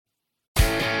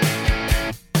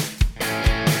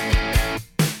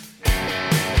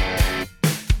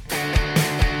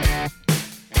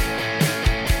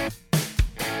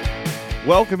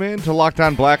Welcome in to Locked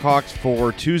On Blackhawks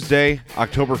for Tuesday,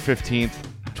 October 15th,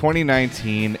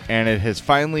 2019, and it has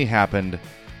finally happened.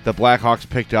 The Blackhawks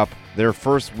picked up their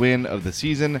first win of the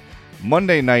season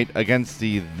Monday night against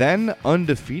the then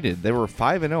undefeated. They were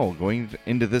 5-0 going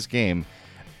into this game,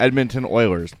 Edmonton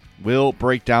Oilers. We'll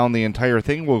break down the entire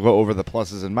thing. We'll go over the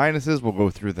pluses and minuses. We'll go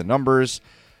through the numbers,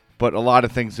 but a lot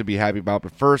of things to be happy about.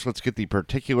 But first, let's get the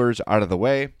particulars out of the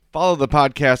way. Follow the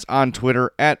podcast on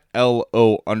Twitter at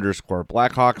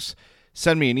LO_Blackhawks.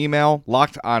 Send me an email,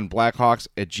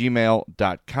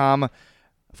 lockedonblackhawks@gmail.com.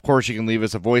 Of course, you can leave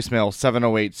us a voicemail,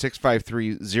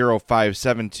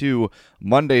 708-653-0572.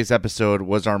 Monday's episode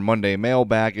was our Monday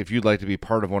mailbag. If you'd like to be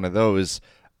part of one of those,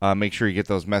 make sure you get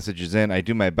those messages in. I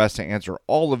do my best to answer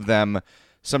all of them.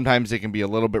 Sometimes they can be a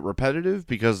little bit repetitive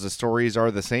because the stories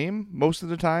are the same most of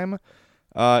the time,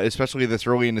 especially this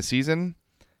early in the season.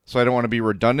 So I don't want to be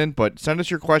redundant, but send us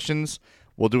your questions.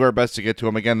 We'll do our best to get to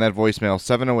them. Again, that voicemail,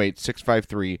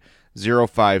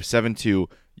 708-653-0572.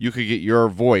 You could get your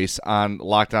voice on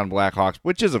Locked On Blackhawks,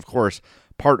 which is, of course,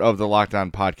 part of the Locked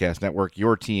On Podcast Network,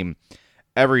 your team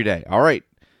every day. All right.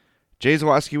 Jay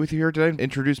Zawaski with you here today.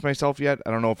 Introduce myself yet?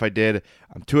 I don't know if I did.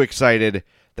 I'm too excited.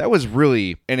 That was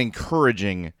really an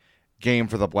encouraging game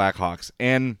for the Blackhawks.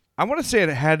 And I want to say it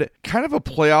had kind of a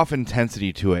playoff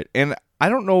intensity to it. And I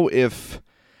don't know if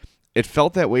it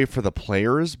felt that way for the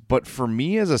players, but for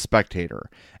me as a spectator,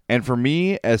 and for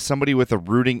me as somebody with a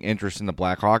rooting interest in the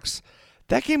Blackhawks,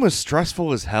 that game was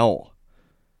stressful as hell.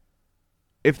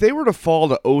 If they were to fall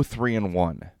to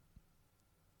 0-3-1,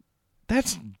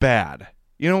 that's bad.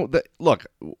 You know, look,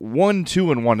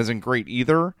 1-2-1 isn't great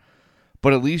either,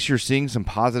 but at least you're seeing some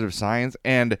positive signs.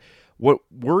 And what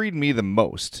worried me the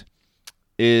most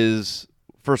is,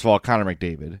 first of all, Connor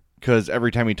McDavid, because every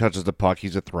time he touches the puck,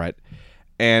 he's a threat.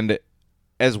 And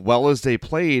as well as they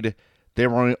played, they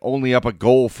were only up a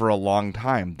goal for a long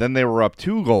time. Then they were up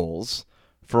 2 goals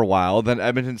for a while. Then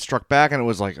Edmonton struck back, and it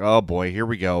was like, oh boy, here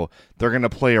we go. They're going to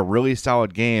play a really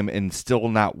solid game and still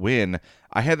not win.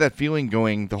 I had that feeling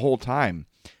going the whole time.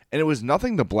 And it was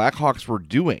nothing the Blackhawks were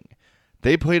doing.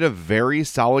 They played a very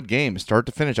solid game, start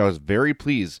to finish. I was very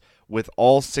pleased with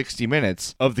all 60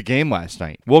 minutes of the game last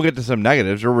night. We'll get to some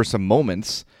negatives. There were some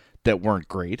moments that weren't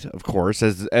great, of course,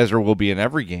 as there will be in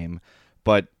every game.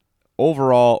 But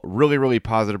overall, really, really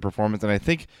positive performance. And I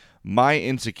think my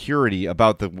insecurity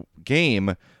about the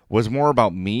game was more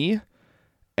about me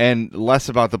and less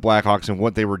about the Blackhawks and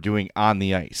what they were doing on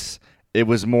the ice. It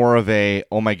was more of a,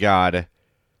 oh my God,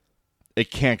 it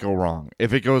can't go wrong.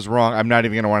 If it goes wrong, I'm not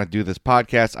even going to want to do this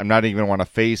podcast. I'm not even going to want to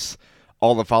face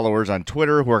all the followers on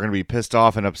Twitter who are going to be pissed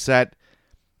off and upset.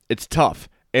 It's tough.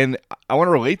 And I want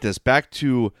to relate this back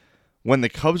to when the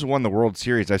Cubs won the World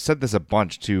Series. I've said this a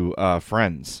bunch to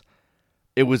friends.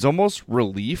 It was almost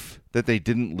relief that they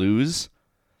didn't lose.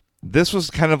 This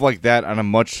was kind of like that on a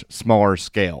much smaller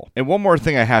scale. And one more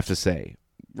thing I have to say.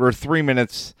 We're 3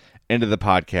 minutes into the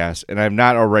podcast, and I've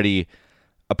not already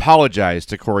apologized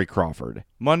to Corey Crawford.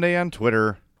 Monday on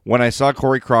Twitter, when I saw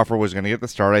Corey Crawford was going to get the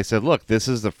start, I said, look, this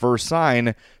is the first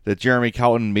sign that Jeremy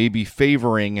Colliton may be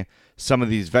favoring some of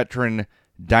these veteran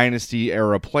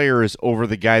dynasty-era players over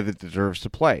the guy that deserves to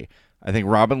play. I think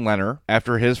Robin Lehner,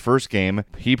 after his first game,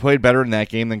 he played better in that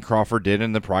game than Crawford did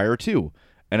in the prior 2.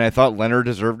 And I thought Lehner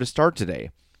deserved to start today.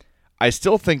 I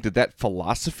still think that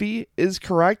philosophy is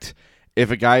correct. If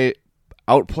a guy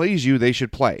outplays you, they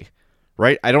should play,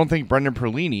 right? I don't think Brendan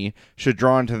Perlini should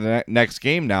draw into the next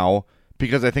game now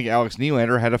because I think Alex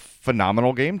Nylander had a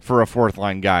phenomenal game for a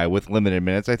fourth-line guy with limited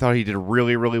minutes. I thought he did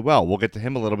really, really well. We'll get to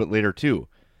him a little bit later, too.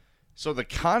 So the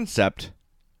concept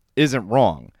isn't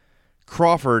wrong.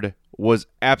 Crawford was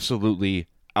absolutely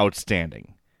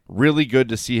outstanding. Really good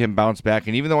to see him bounce back.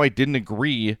 And even though I didn't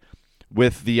agree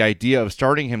with the idea of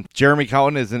starting him, Jeremy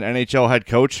Colliton is an NHL head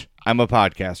coach. I'm a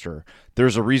podcaster.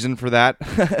 There's a reason for that.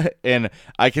 And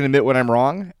I can admit when I'm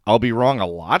wrong. I'll be wrong a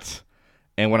lot.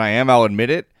 And when I am, I'll admit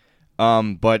it.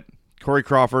 But Corey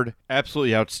Crawford,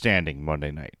 absolutely outstanding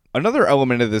Monday night. Another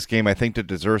element of this game I think that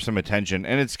deserves some attention,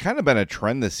 and it's kind of been a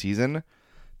trend this season,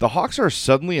 the Hawks are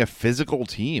suddenly a physical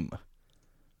team.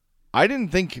 I'd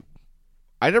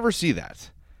ever see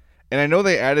that. And I know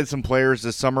they added some players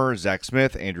this summer, Zach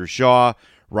Smith, Andrew Shaw,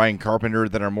 Ryan Carpenter,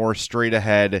 that are more straight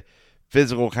ahead,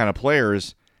 physical kind of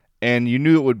players, and you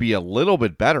knew it would be a little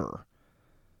bit better.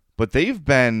 But they've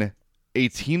been a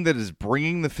team that is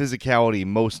bringing the physicality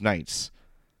most nights.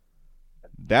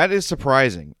 That is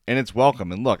surprising, and it's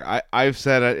welcome. And look, I've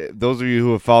said, those of you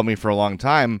who have followed me for a long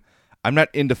time, I'm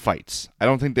not into fights. I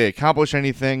don't think they accomplish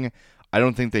anything. I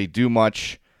don't think they do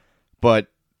much. But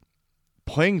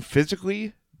playing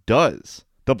physically does.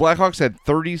 The Blackhawks had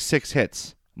 36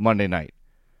 hits Monday night.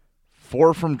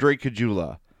 4 from Drake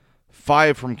Caggiula,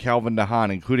 5 from Calvin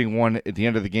DeHaan, including one at the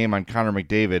end of the game on Connor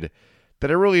McDavid that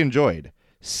I really enjoyed,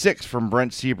 6 from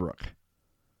Brent Seabrook,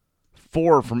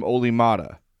 4 from Oli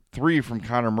Mata, 3 from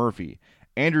Connor Murphy.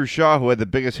 Andrew Shaw, who had the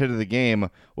biggest hit of the game,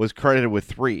 was credited with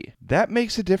 3. That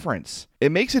makes a difference.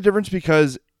 It makes a difference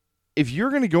because if you're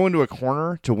going to go into a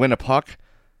corner to win a puck,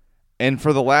 and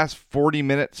for the last 40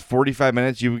 minutes, 45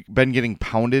 minutes, you've been getting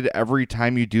pounded every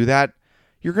time you do that,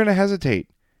 you're going to hesitate.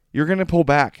 You're going to pull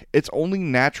back. It's only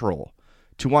natural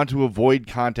to want to avoid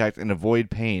contact and avoid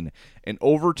pain. And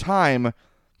over time,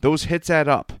 those hits add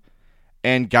up.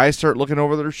 And guys start looking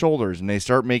over their shoulders and they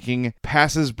start making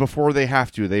passes before they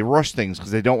have to. They rush things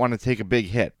because they don't want to take a big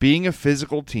hit. Being a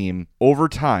physical team over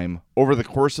time, over the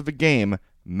course of a game,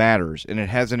 matters and it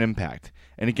has an impact.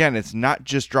 And again, it's not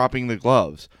just dropping the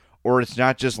gloves or it's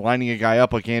not just lining a guy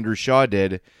up like Andrew Shaw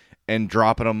did and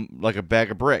dropping him like a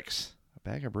bag of bricks. A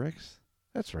bag of bricks?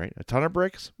 That's right. A ton of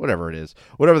bricks? Whatever it is.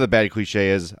 Whatever the bad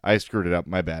cliche is, I screwed it up.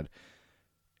 My bad.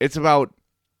 It's about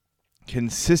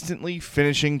consistently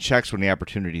finishing checks when the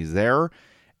opportunity is there.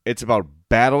 It's about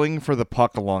battling for the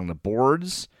puck along the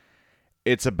boards.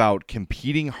 It's about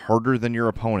competing harder than your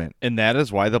opponent. And that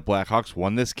is why the Blackhawks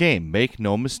won this game. Make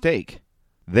no mistake.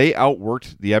 They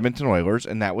outworked the Edmonton Oilers,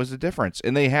 and that was the difference.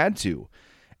 And they had to.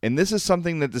 And this is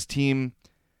something that this team,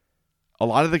 a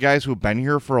lot of the guys who have been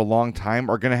here for a long time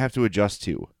are going to have to adjust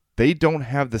to. They don't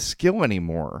have the skill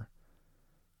anymore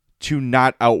to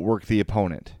not outwork the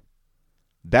opponent.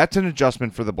 That's an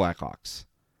adjustment for the Blackhawks.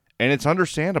 And it's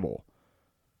understandable.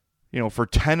 You know, for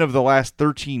 10 of the last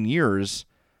 13 years,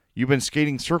 you've been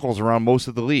skating circles around most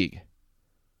of the league.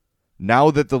 Now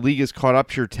that the league has caught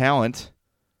up to your talent,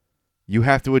 you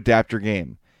have to adapt your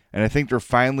game. And I think they're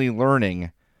finally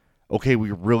learning, okay,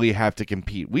 we really have to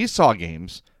compete. We saw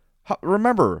games.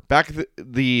 Remember, back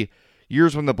the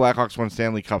years when the Blackhawks won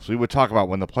Stanley Cups, we would talk about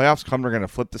when the playoffs come, they're going to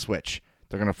flip the switch.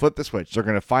 They're going to flip the switch. They're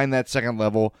going to find that second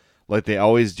level like they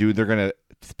always do. They're going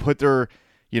to put their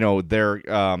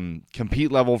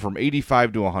compete level from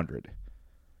 85 to 100.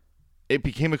 It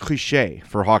became a cliche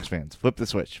for Hawks fans. Flip the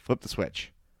switch. Flip the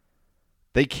switch.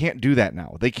 They can't do that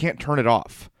now. They can't turn it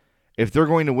off. If they're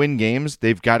going to win games,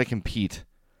 they've got to compete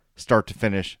start to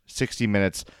finish, 60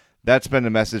 minutes. That's been the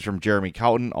message from Jeremy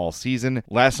Colliton all season.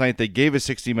 Last night, they gave a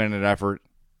 60-minute effort,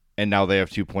 and now they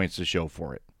have 2 points to show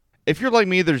for it. If you're like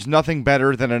me, there's nothing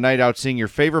better than a night out seeing your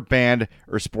favorite band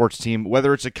or sports team.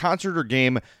 Whether it's a concert or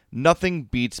game, nothing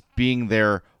beats being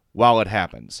there while it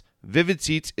happens. Vivid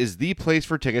Seats is the place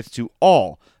for tickets to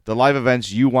all the live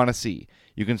events you want to see.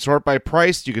 You can sort by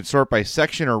price, you can sort by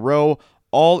section or row,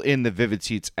 all in the Vivid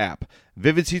Seats app.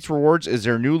 Vivid Seats Rewards is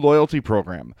their new loyalty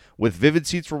program. With Vivid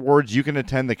Seats Rewards, you can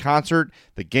attend the concert,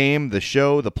 the game, the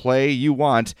show, the play you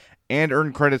want, and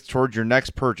earn credits towards your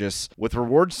next purchase. With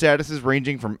reward statuses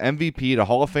ranging from MVP to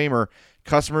Hall of Famer,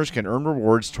 customers can earn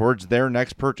rewards towards their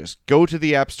next purchase. Go to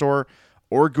the App Store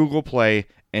or Google Play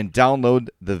and download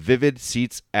the Vivid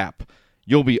Seats app.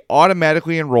 You'll be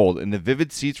automatically enrolled in the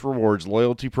Vivid Seats Rewards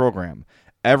loyalty program.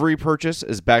 Every purchase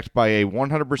is backed by a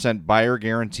 100% buyer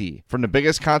guarantee. From the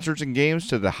biggest concerts and games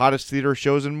to the hottest theater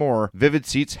shows and more, Vivid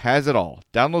Seats has it all.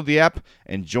 Download the app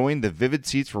and join the Vivid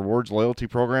Seats Rewards loyalty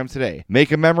program today.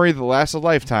 Make a memory that lasts a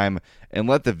lifetime and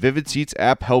let the Vivid Seats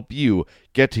app help you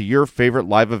get to your favorite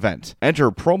live event.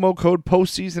 Enter promo code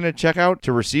POSTSEASON at checkout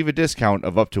to receive a discount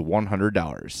of up to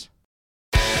 $100.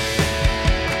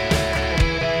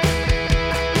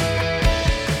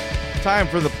 Time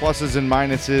for the pluses and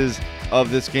minuses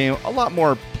of this game. A lot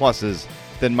more pluses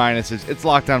than minuses. It's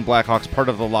Locked On Blackhawks, part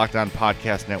of the Locked On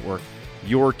Podcast Network,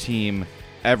 your team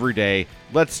every day.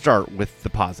 Let's start with the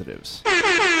positives.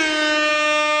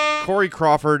 Corey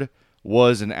Crawford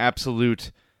was an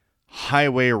absolute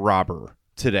highway robber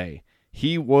today.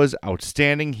 He was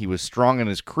outstanding. He was strong in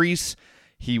his crease.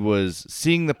 He was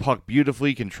seeing the puck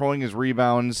beautifully, controlling his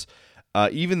rebounds.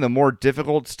 Even the more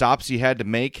difficult stops he had to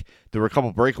make, there were a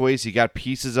couple breakaways he got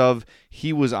pieces of.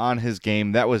 He was on his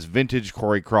game. That was vintage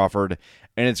Corey Crawford,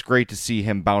 and it's great to see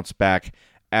him bounce back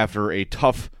after a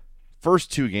tough first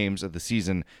 2 games of the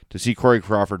season. To see Corey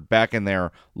Crawford back in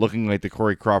there looking like the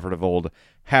Corey Crawford of old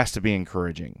has to be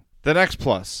encouraging. The next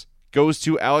plus goes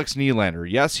to Alex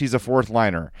Nylander. Yes, he's a fourth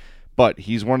liner, but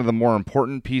he's one of the more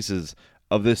important pieces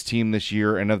of this team this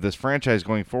year and of this franchise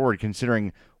going forward,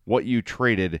 considering what you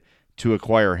traded to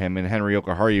acquire him in Henri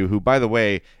Jokiharju, who, by the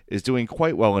way, is doing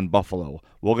quite well in Buffalo.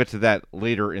 We'll get to that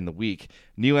later in the week.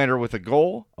 Nylander with a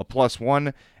goal, a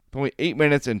 +1. Only 8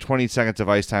 minutes and 20 seconds of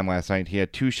ice time last night. He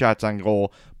had 2 shots on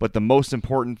goal, but the most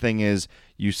important thing is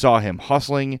you saw him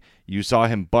hustling. You saw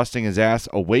him busting his ass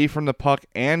away from the puck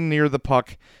and near the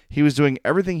puck. He was doing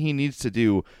everything he needs to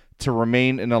do to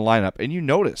remain in the lineup. And you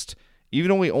noticed, even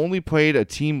though he only played a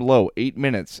team low 8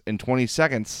 minutes and 20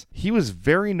 seconds, he was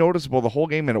very noticeable the whole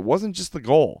game, and it wasn't just the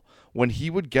goal. When he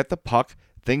would get the puck,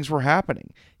 things were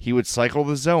happening. He would cycle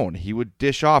the zone. He would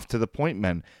dish off to the point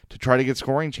men to try to get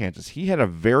scoring chances. He had a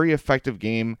very effective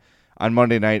game on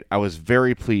Monday night. I was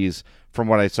very pleased from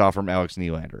what I saw from Alex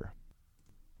Nylander.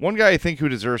 One guy I think who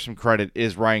deserves some credit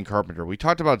is Ryan Carpenter. We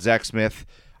talked about Zach Smith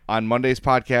on Monday's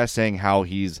podcast, saying how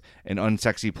he's an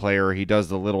unsexy player. He does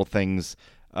the little things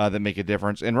that make a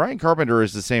difference. And Ryan Carpenter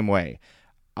is the same way.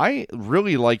 I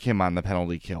really like him on the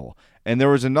penalty kill. And there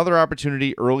was another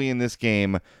opportunity early in this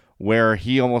game where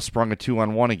he almost sprung a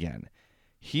 2-on-1 again.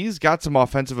 He's got some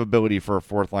offensive ability for a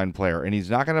fourth-line player, and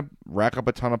he's not going to rack up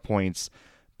a ton of points,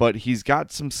 but he's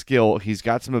got some skill. He's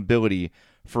got some ability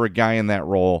for a guy in that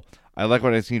role. I like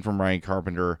what I've seen from Ryan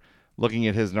Carpenter. Looking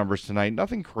at his numbers tonight,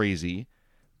 nothing crazy,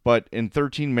 but in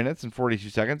 13 minutes and 42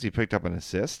 seconds, he picked up an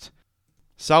assist.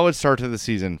 Solid start to the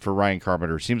season for Ryan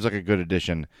Carpenter. Seems like a good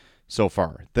addition so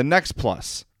far. The next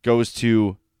plus goes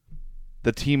to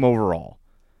the team overall.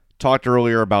 Talked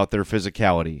earlier about their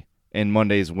physicality in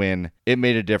Monday's win. It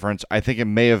made a difference. I think it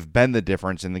may have been the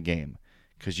difference in the game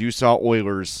because you saw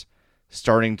Oilers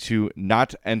starting to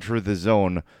not enter the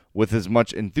zone with as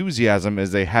much enthusiasm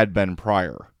as they had been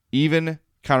prior. Even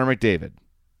Connor McDavid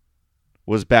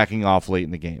was backing off late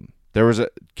in the game. There was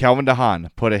Calvin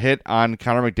DeHaan put a hit on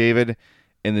Connor McDavid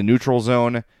in the neutral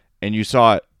zone, and you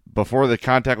saw it before the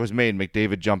contact was made,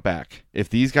 McDavid jumped back. If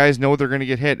these guys know they're going to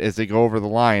get hit as they go over the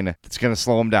line, it's going to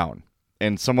slow them down.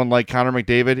 And someone like Connor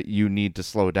McDavid, you need to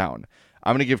slow down.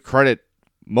 I'm going to give credit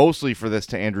mostly for this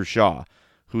to Andrew Shaw,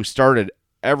 who started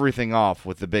everything off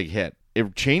with the big hit.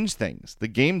 It changed things. The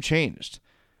game changed.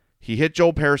 He hit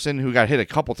Joel Pearson, who got hit a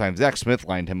couple times. Zach Smith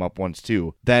lined him up once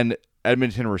too. Then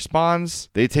Edmonton responds,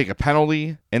 they take a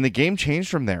penalty, and the game changed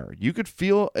from there. You could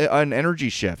feel an energy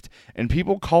shift, and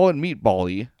people call it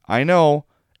meatball-y. I know,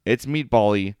 it's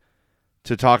meatball-y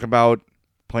to talk about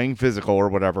playing physical or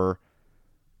whatever.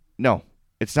 No,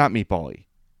 it's not meatball-y.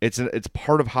 It's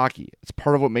part of hockey. It's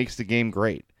part of what makes the game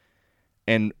great.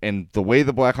 And the way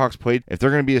the Blackhawks played, if they're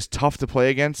going to be as tough to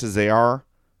play against as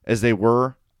they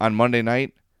were on Monday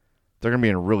night, they're going to be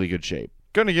in really good shape.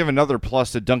 Going to give another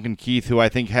plus to Duncan Keith, who I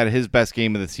think had his best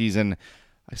game of the season.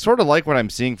 I sort of like what I'm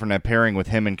seeing from that pairing with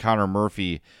him and Connor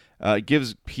Murphy. It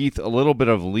gives Keith a little bit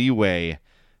of leeway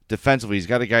defensively. He's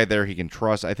got a guy there he can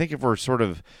trust. I think if we're sort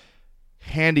of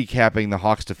handicapping the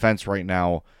Hawks defense right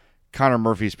now, Connor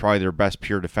Murphy's probably their best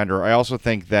pure defender. I also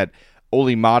think that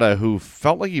Olli Maatta, who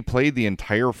felt like he played the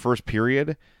entire first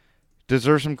period,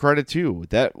 deserves some credit too.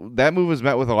 That move was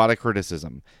met with a lot of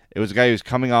criticism. It was a guy who's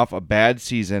coming off a bad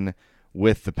season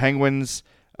with the Penguins,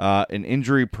 an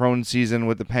injury-prone season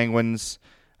with the Penguins,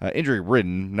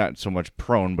 injury-ridden, not so much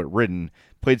prone, but ridden.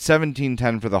 Played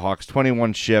 17-10 for the Hawks,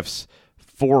 21 shifts,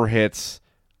 4 hits,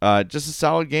 just a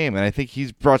solid game, and I think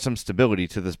he's brought some stability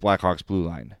to this Blackhawks blue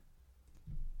line.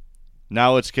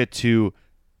 Now let's get to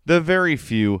the very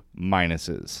few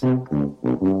minuses.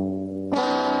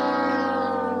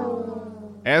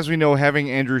 As we know, having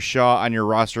Andrew Shaw on your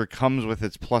roster comes with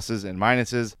its pluses and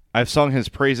minuses. I've sung his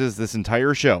praises this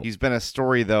entire show. He's been a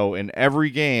story, though, in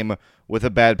every game with a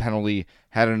bad penalty.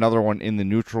 Had another one in the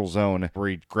neutral zone where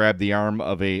he grabbed the arm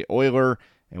of a Oiler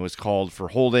and was called for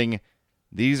holding.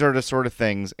 These are the sort of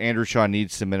things Andrew Shaw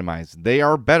needs to minimize. They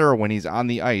are better when he's on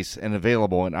the ice and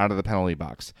available and out of the penalty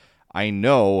box. I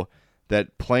know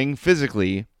that playing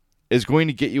physically is going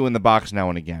to get you in the box now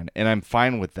and again, and I'm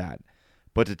fine with that.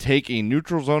 But to take a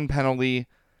neutral zone penalty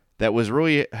that was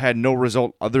really had no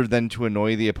result other than to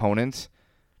annoy the opponent,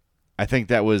 I think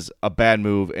that was a bad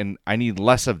move, and I need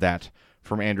less of that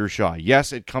from Andrew Shaw.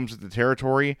 Yes, it comes with the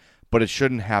territory, but it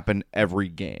shouldn't happen every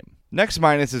game. Next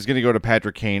minus is going to go to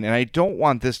Patrick Kane, and I don't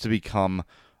want this to become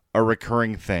a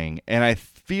recurring thing. And I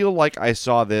feel like I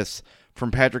saw this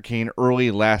from Patrick Kane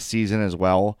early last season as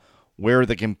well, where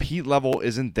the compete level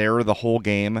isn't there the whole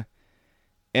game.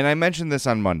 And I mentioned this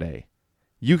on Monday.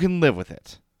 You can live with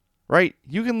it, right?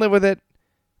 You can live with it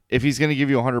if he's going to give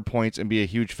you 100 points and be a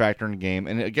huge factor in the game.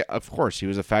 And again, of course, he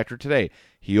was a factor today.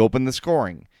 He opened the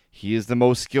scoring. He is the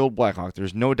most skilled Blackhawk.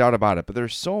 There's no doubt about it. But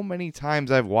there's so many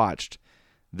times I've watched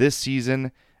this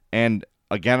season and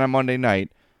again on Monday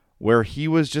night where he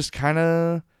was just kind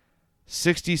of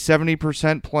 60,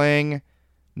 70% playing,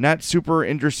 not super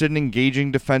interested in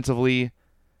engaging defensively.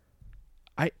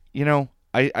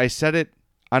 I said it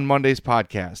on Monday's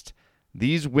podcast.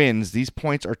 These wins, these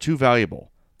points are too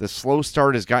valuable. The slow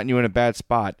start has gotten you in a bad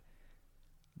spot.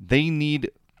 They need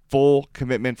full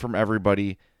commitment from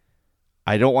everybody.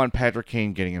 I don't want Patrick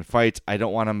Kane getting in fights. I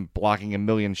don't want him blocking a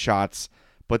million shots,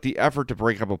 but the effort to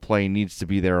break up a play needs to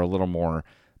be there a little more.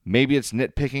 Maybe it's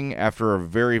nitpicking after a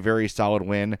very, very solid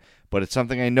win, but it's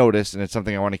something I noticed, and it's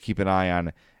something I want to keep an eye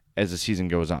on as the season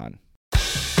goes on.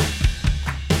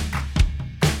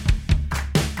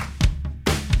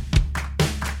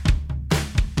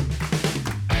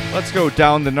 Let's go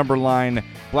down the number line.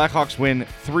 Blackhawks win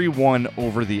 3-1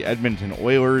 over the Edmonton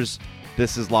Oilers.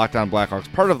 This is Locked On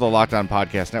Blackhawks, part of the Locked On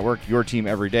Podcast Network, your team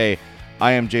every day.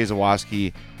 I am Jay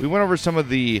Zawaski. We went over some of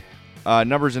the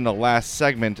numbers in the last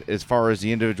segment as far as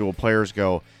the individual players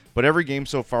go, but every game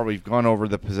so far we've gone over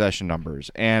the possession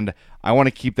numbers, and I want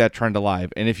to keep that trend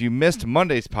alive. And if you missed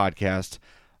Monday's podcast,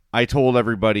 I told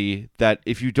everybody that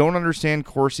if you don't understand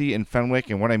Corsi and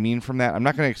Fenwick and what I mean from that, I'm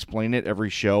not going to explain it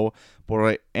every show, but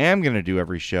what I am going to do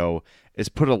every show is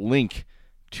put a link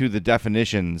to the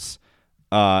definitions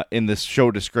in this show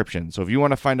description. So if you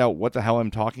want to find out what the hell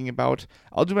I'm talking about,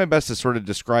 I'll do my best to sort of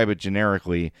describe it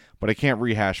generically, but I can't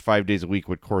rehash 5 days a week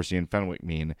what Corsi and Fenwick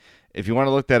mean. If you want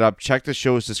to look that up, check the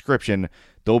show's description.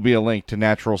 There'll be a link to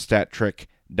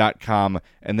naturalstattrick.com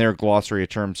and their glossary of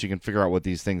terms so you can figure out what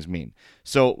these things mean.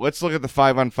 So let's look at the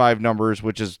 5-on-5 numbers,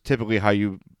 which is typically how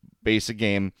you base a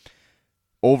game.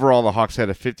 Overall, the Hawks had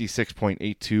a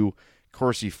 56.82,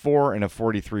 Corsi 4, and a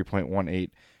 43.18.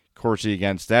 Corsi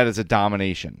against. That is a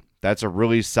domination. That's a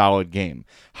really solid game.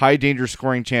 High danger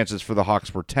scoring chances for the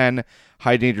Hawks were 10.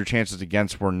 High danger chances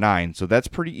against were 9. So that's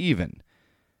pretty even.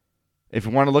 If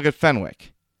you want to look at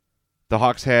Fenwick, the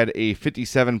Hawks had a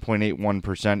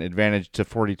 57.81% advantage to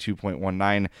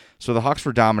 42.19. So the Hawks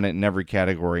were dominant in every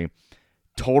category.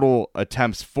 Total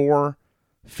attempts 4,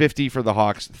 50 for the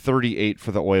Hawks, 38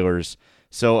 for the Oilers.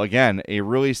 So again, a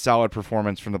really solid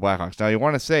performance from the Blackhawks. Now you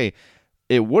want to say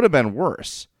it would have been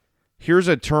worse. Here's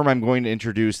a term I'm going to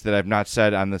introduce that I've not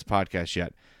said on this podcast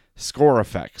yet. Score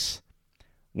effects.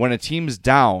 When a team's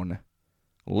down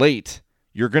late,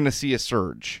 you're going to see a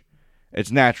surge.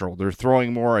 It's natural. They're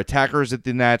throwing more attackers at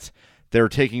the net. They're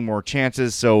taking more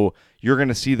chances, so you're going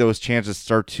to see those chances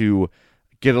start to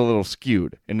get a little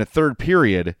skewed. In the third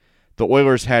period, the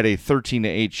Oilers had a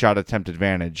 13-8 shot attempt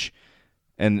advantage,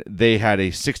 and they had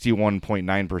a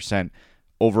 61.9%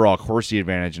 overall Corsi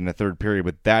advantage in the third period,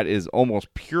 but that is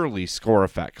almost purely score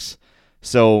effects.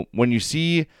 So when you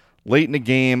see late in the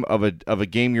game of a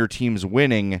game your team's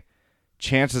winning,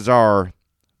 chances are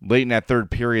late in that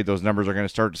third period those numbers are going to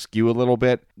start to skew a little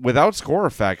bit. Without score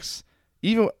effects,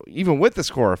 even with the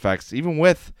score effects, even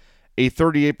with a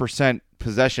 38%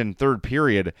 possession third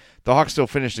period, the Hawks still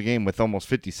finished the game with almost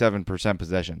 57%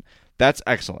 possession. That's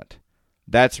excellent.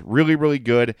 That's really, really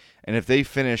good. And if they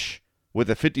finish with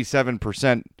a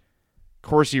 57%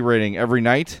 Corsi rating every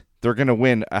night, they're going to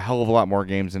win a hell of a lot more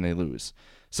games than they lose.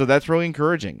 So that's really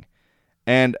encouraging.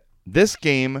 And this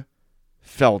game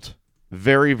felt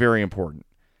very, very important.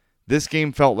 This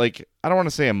game felt like, I don't want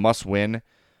to say a must-win,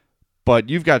 but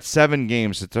you've got 7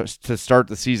 games to start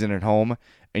the season at home,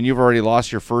 and you've already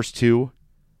lost your first 2,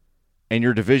 and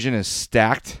your division is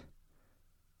stacked.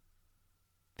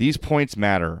 These points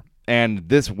matter, and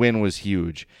this win was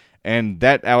huge. And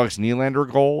that Alex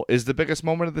Nylander goal is the biggest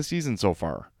moment of the season so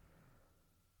far.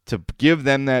 To give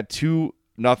them that 2-0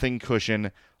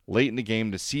 cushion late in the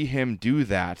game, to see him do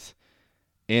that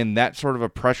in that sort of a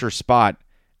pressure spot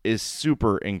is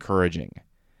super encouraging.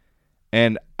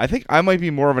 And I think I might be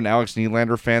more of an Alex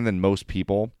Nylander fan than most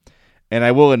people. And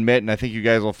I will admit, and I think you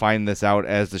guys will find this out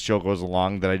as the show goes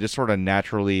along, that I just sort of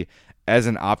naturally, as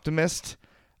an optimist,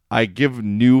 I give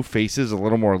new faces a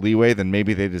little more leeway than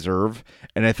maybe they deserve.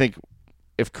 And I think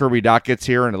if Kirby Dach gets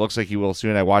here, and it looks like he will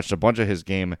soon, I watched a bunch of his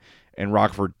game in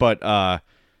Rockford, but I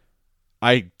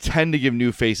tend to give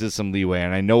new faces some leeway.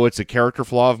 And I know it's a character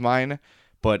flaw of mine,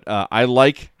 but I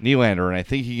like Nylander, and I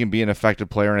think he can be an effective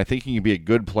player, and I think he can be a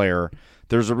good player.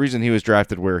 There's a reason he was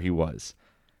drafted where he was.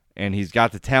 And he's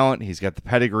got the talent, he's got the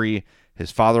pedigree. His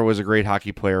father was a great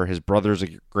hockey player. His brother's a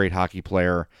great hockey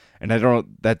player. And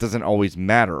that doesn't always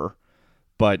matter,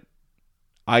 but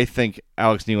I think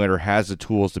Alex Nylander has the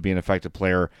tools to be an effective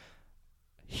player.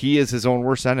 He is his own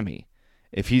worst enemy.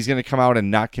 If he's going to come out and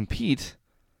not compete,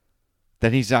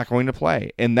 then he's not going to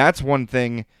play. And that's one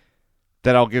thing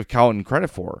that I'll give Colton credit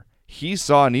for. He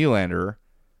saw Nylander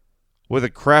with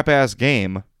a crap-ass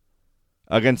game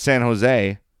against San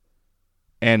Jose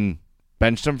and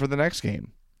benched him for the next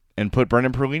game and put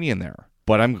Brendan Perlini in there.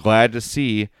 But I'm glad to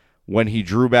see when he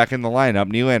drew back in the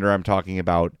lineup, Nylander I'm talking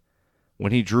about,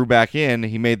 when he drew back in,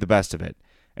 he made the best of it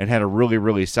and had a really,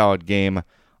 really solid game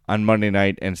on Monday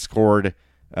night and scored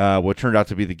what turned out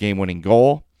to be the game-winning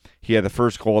goal. He had the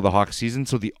first goal of the Hawks season,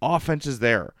 so the offense is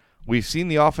there. We've seen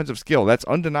the offensive skill. That's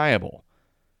undeniable.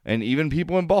 And even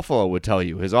people in Buffalo would tell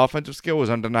you his offensive skill was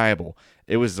undeniable.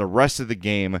 It was the rest of the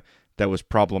game that was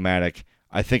problematic.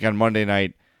 I think on Monday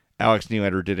night, Alex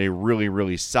Nylander did a really,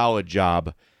 really solid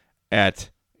job at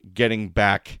getting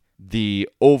back the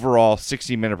overall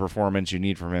 60-minute performance you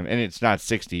need from him. And it's not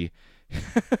 60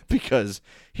 because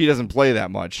he doesn't play that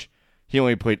much. He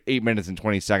only played 8 minutes and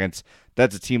 20 seconds.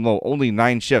 That's a team low, only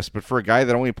 9 shifts. But for a guy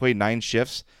that only played 9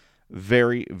 shifts,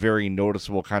 very, very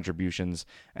noticeable contributions.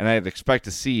 And I'd expect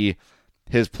to see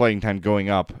his playing time going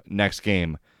up next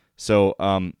game. So,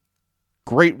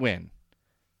 great win.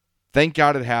 Thank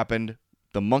God it happened.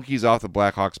 The monkey's off the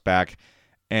Blackhawks' back.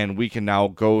 And we can now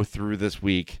go through this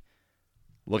week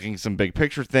looking some big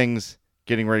picture things,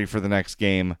 getting ready for the next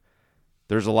game.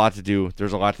 There's a lot to do.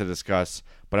 There's a lot to discuss.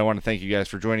 But I want to thank you guys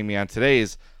for joining me on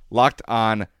today's Locked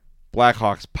On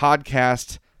Blackhawks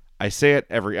podcast. I say it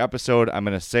every episode. I'm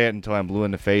going to say it until I'm blue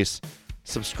in the face.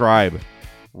 Subscribe,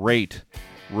 rate,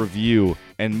 review,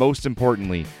 and most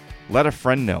importantly, let a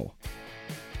friend know.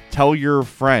 Tell your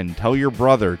friend, tell your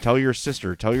brother, tell your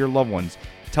sister, tell your loved ones.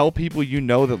 Tell people you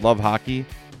know that love hockey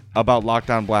about Locked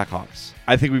On Blackhawks.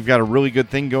 I think we've got a really good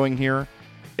thing going here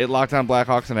at Locked On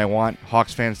Blackhawks, and I want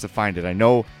Hawks fans to find it. I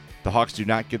know the Hawks do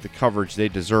not get the coverage they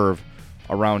deserve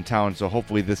around town, so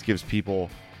hopefully this gives people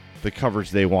the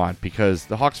coverage they want because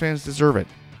the Hawks fans deserve it.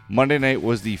 Monday night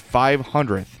was the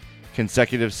 500th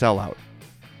consecutive sellout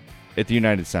at the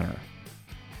United Center.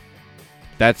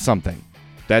 That's something.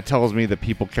 That tells me that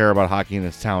people care about hockey in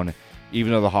this town,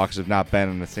 even though the Hawks have not been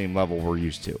on the same level we're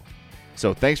used to.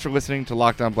 So thanks for listening to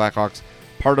Locked On Blackhawks,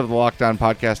 part of the Locked On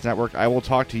Podcast Network. I will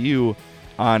talk to you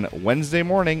on Wednesday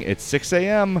morning at 6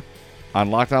 a.m. on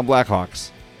Locked On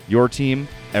Blackhawks, your team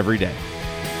every day.